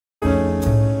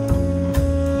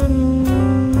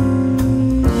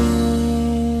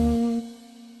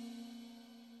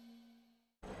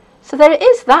there it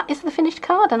is, that is the finished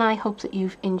card, and I hope that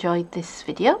you've enjoyed this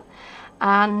video.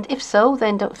 And if so,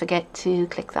 then don't forget to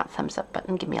click that thumbs up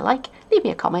button, give me a like, leave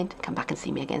me a comment, come back and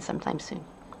see me again sometime soon.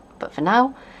 But for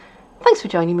now, thanks for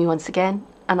joining me once again,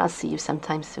 and I'll see you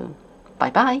sometime soon. Bye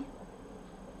bye.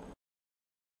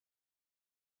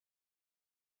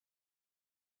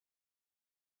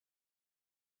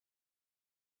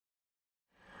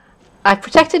 I've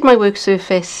protected my work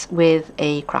surface with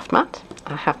a craft mat.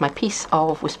 I have my piece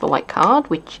of Whisper White card,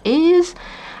 which is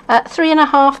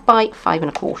 3.5 by 5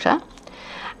 1/4.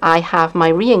 I have my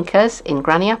re-inkers in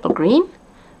Granny Apple Green,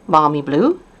 Balmy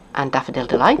Blue and Daffodil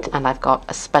Delight, and I've got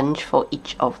a sponge for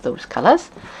each of those colours.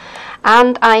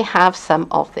 And I have some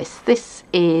of this. This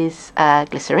is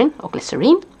glycerin or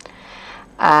glycerine.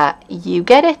 You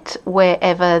get it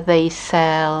wherever they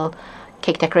sell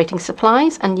cake decorating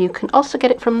supplies, and you can also get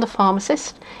it from the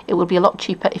pharmacist. It will be a lot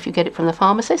cheaper if you get it from the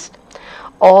pharmacist,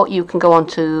 or you can go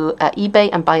onto eBay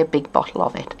and buy a big bottle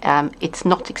of it. It's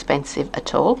not expensive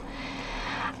at all,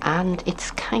 and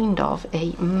it's kind of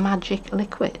a magic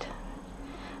liquid,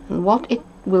 and what it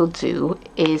will do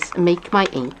is make my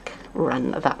ink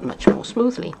run that much more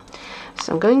smoothly.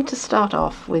 So I'm going to start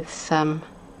off with some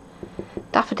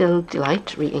Daffodil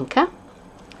Delight re-inker,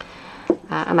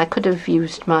 and I could have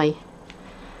used my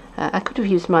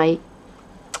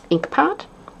ink pad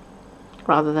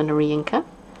rather than a re-inker,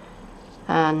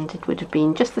 and it would have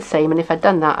been just the same, and if I'd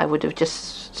done that I would have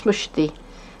just smushed the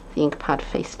ink pad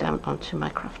face down onto my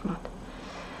craft mat.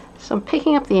 So I'm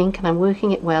picking up the ink and I'm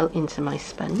working it well into my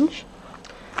sponge,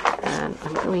 and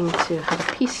I'm going to have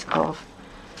a piece of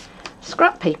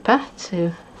scrap paper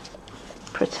to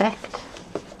protect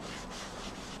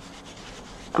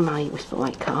my Whisper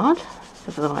White card,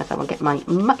 because otherwise I will get my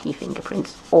mucky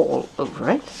fingerprints all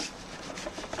over it.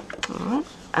 Alright,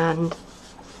 and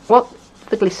what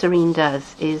the glycerine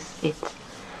does is it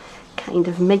kind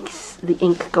of makes the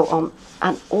ink go on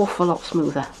an awful lot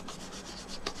smoother.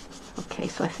 Okay,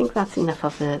 so I think that's enough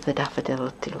of the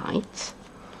Daffodil Delight.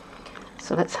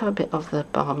 So let's have a bit of the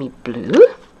Balmy Blue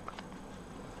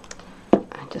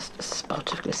and just a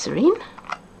spot of glycerine.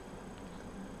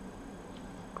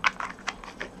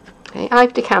 Okay,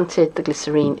 I've decanted the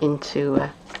glycerine into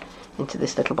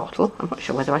this little bottle. I'm not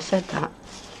sure whether I said that.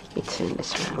 Let me turn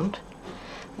this round.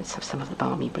 Let's have some of the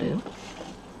Balmy Blue.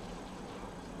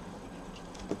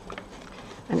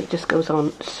 And it just goes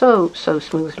on so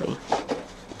smoothly.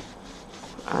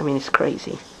 I mean, it's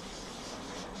crazy.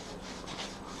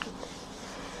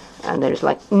 And there's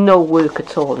like no work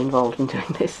at all involved in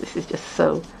doing this. This is just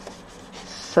so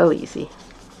easy.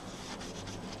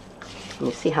 And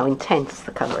you see how intense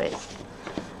the colour is.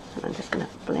 And I'm just going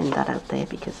to blend that out there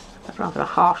because it's rather a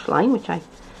harsh line, which I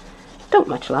don't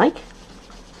much like.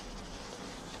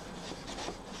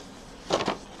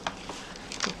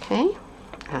 Okay,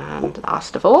 and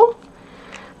last of all,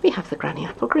 we have the Granny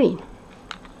Apple Green.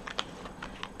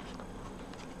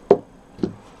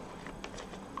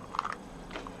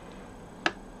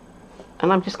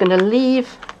 And I'm just going to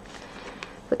leave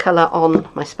the colour on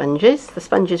my sponges. The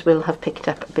sponges will have picked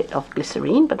up a bit of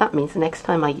glycerine, but that means the next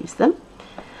time I use them,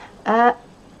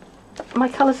 my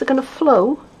colours are going to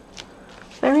flow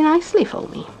very nicely for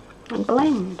me and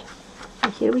blend.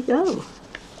 And here we go.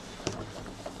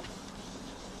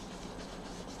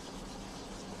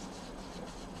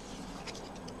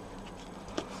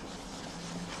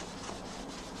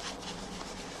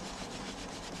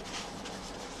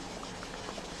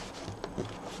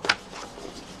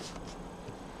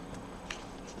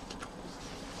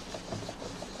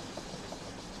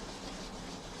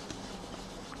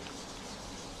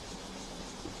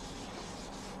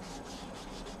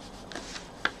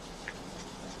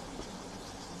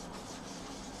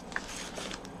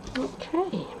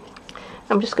 Okay,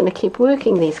 I'm just going to keep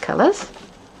working these colours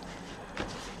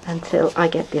until I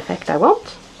get the effect I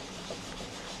want,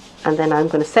 and then I'm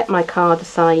going to set my card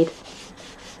aside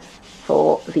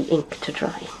for the ink to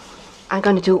dry. I'm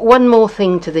going to do one more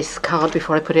thing to this card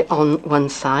before I put it on one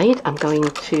side. I'm going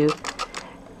to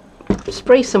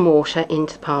spray some water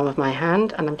into the palm of my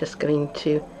hand, and I'm just going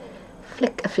to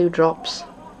flick a few drops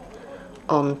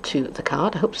onto the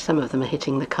card. I hope some of them are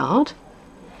hitting the card.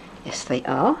 Yes, they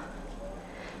are.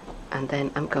 And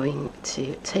then I'm going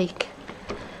to take,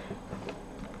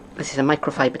 this is a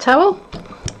microfiber towel,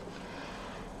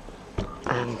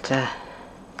 and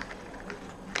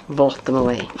blot them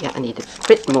away. Yeah, I need a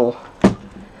bit more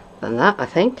than that, I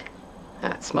think.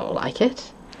 That's more like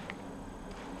it.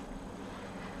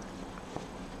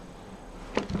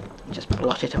 Just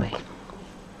blot it away.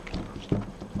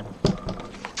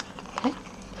 Okay.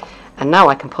 And now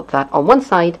I can put that on one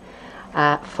side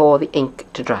for the ink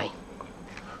to dry.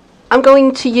 I'm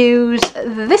going to use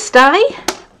this die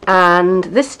and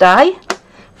this die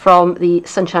from the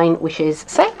Sunshine Wishes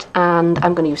set, and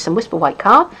I'm going to use some Whisper White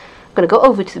card. I'm going to go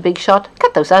over to the Big Shot,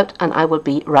 cut those out, and I will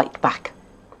be right back.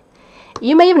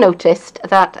 You may have noticed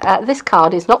that this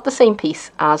card is not the same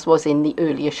piece as was in the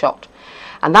earlier shot,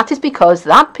 and that is because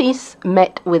that piece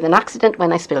met with an accident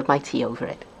when I spilled my tea over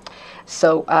it.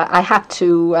 So I had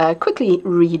to quickly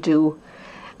redo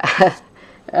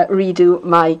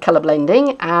my colour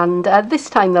blending, and this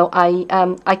time though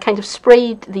I kind of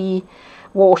sprayed the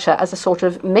water as a sort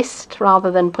of mist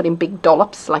rather than putting big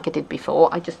dollops like I did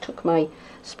before. I just took my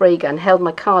spray gun, held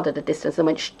my card at a distance and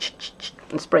went sh sh sh sh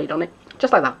and sprayed on it,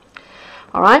 just like that.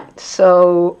 Alright,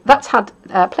 so that's had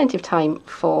plenty of time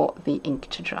for the ink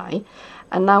to dry,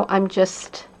 and now I'm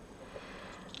just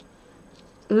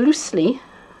loosely,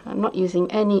 I'm not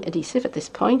using any adhesive at this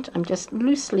point, I'm just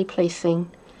loosely placing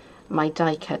my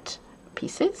die cut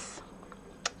pieces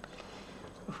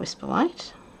of Whisper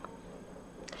White,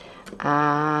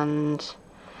 and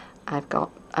I've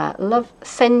got Love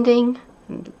Sending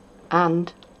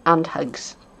and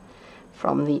Hugs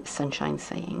from the Sunshine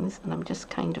Sayings, and I'm just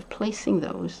kind of placing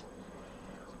those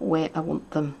where I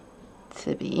want them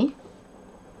to be.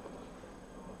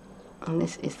 And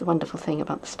this is the wonderful thing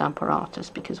about the Stamper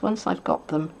Artist, because once I've got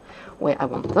them where I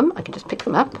want them, I can just pick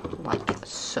them up like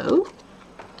so,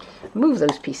 move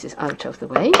those pieces out of the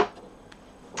way,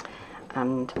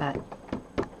 and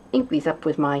ink these up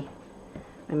with my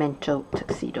Memento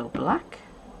Tuxedo Black.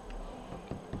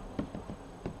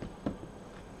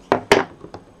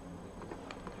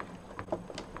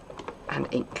 And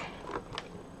ink.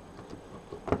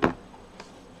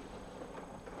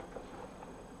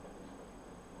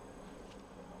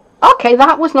 Okay,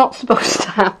 that was not supposed to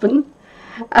happen.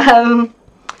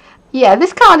 Yeah,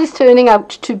 this card is turning out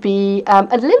to be a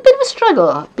little bit of a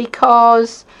struggle,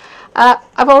 because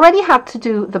I've already had to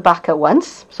do the backer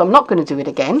once, so I'm not going to do it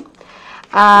again.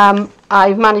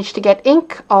 I've managed to get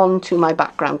ink onto my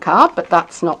background card, but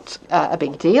that's not a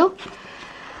big deal.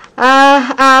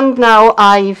 And now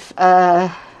I've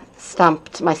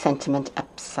stamped my sentiment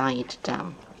upside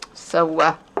down.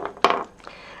 So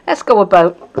let's go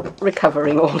about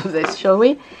recovering all of this, shall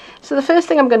we? So the first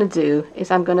thing I'm going to do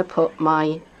is I'm going to put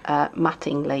my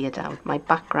matting layer down, my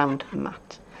background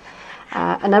mat.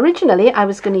 And originally I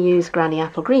was going to use Granny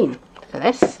Apple Green for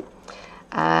this,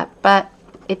 but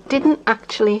it didn't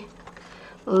actually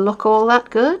look all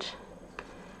that good.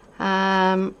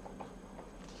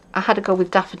 I had to go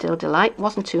with Daffodil Delight,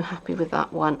 wasn't too happy with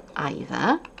that one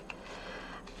either.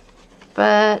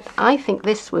 But I think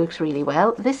this works really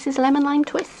well. This is Lemon Lime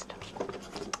Twist.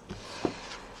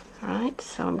 Right,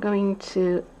 so I'm going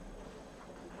to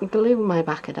glue my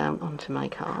backer down onto my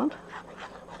card,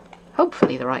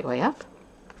 hopefully the right way up.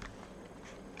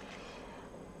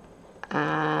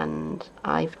 And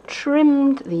I've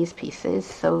trimmed these pieces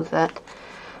so that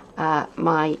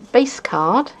my base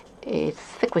card is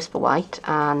thick Whisper White,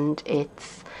 and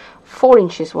it's 4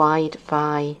 inches wide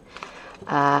by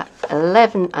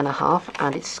 11.5,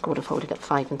 and it's scored and folded at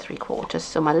 5 3/4.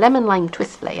 So my Lemon Lime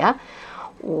Twist layer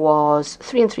was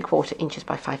 3 3/4 inches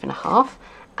by 5.5,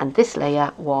 and this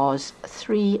layer was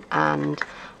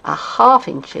 3.5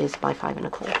 inches by 5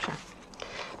 1/4.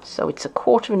 So it's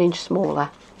 1/4 inch smaller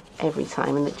every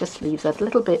time, and it just leaves that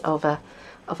little bit of a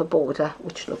border,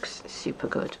 which looks super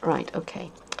good. Right,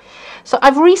 okay. So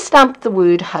I've re-stamped the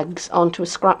word Hugs onto a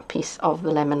scrap piece of the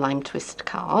Lemon Lime Twist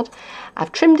card.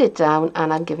 I've trimmed it down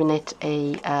and I've given it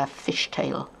a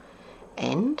fishtail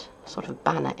end, sort of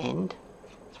banner end.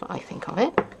 That's what I think of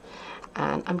it.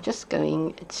 And I'm just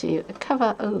going to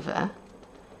cover over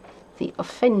the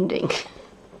offending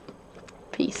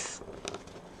piece.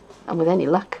 And with any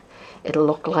luck, it'll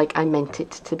look like I meant it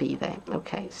to be there.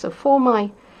 Okay, so for my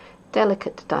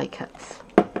delicate die cuts,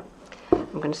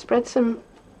 I'm going to spread some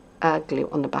glue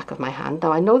on the back of my hand.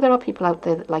 Now I know there are people out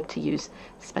there that like to use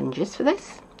sponges for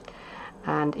this,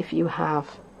 and if you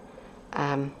have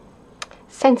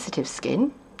sensitive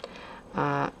skin,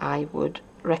 I would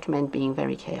recommend being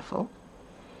very careful.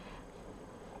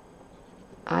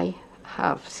 I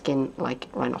have skin like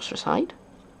rhinoceros hide,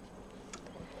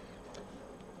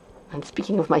 and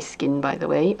speaking of my skin, by the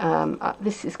way,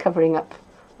 this is covering up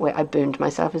where I burned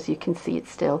myself. As you can see, it's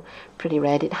still pretty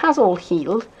red. It has all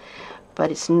healed,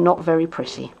 but it's not very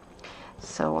pretty.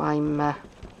 So I'm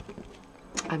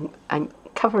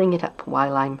covering it up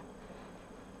while I'm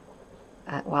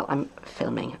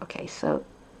filming. Okay, so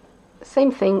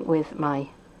same thing with my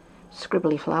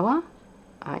scribbly flower.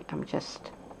 I am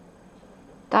just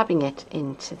dabbing it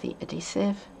into the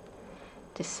adhesive,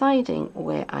 deciding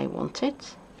where I want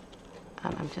it,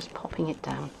 and I'm just popping it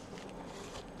down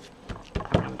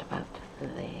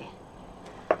there.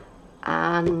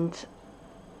 And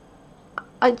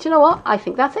do you know what? I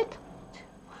think that's it.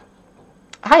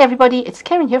 Hi everybody, it's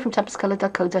Keren here from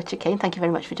tuppence-coloured.co.uk, and thank you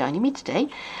very much for joining me today.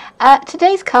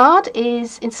 Today's card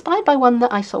is inspired by one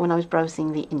that I saw when I was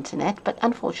browsing the internet, but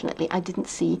unfortunately I didn't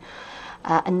see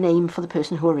a name for the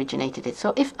person who originated it.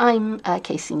 So if I'm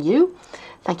casing you,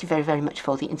 thank you very, very much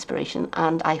for the inspiration,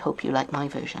 and I hope you like my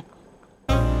version.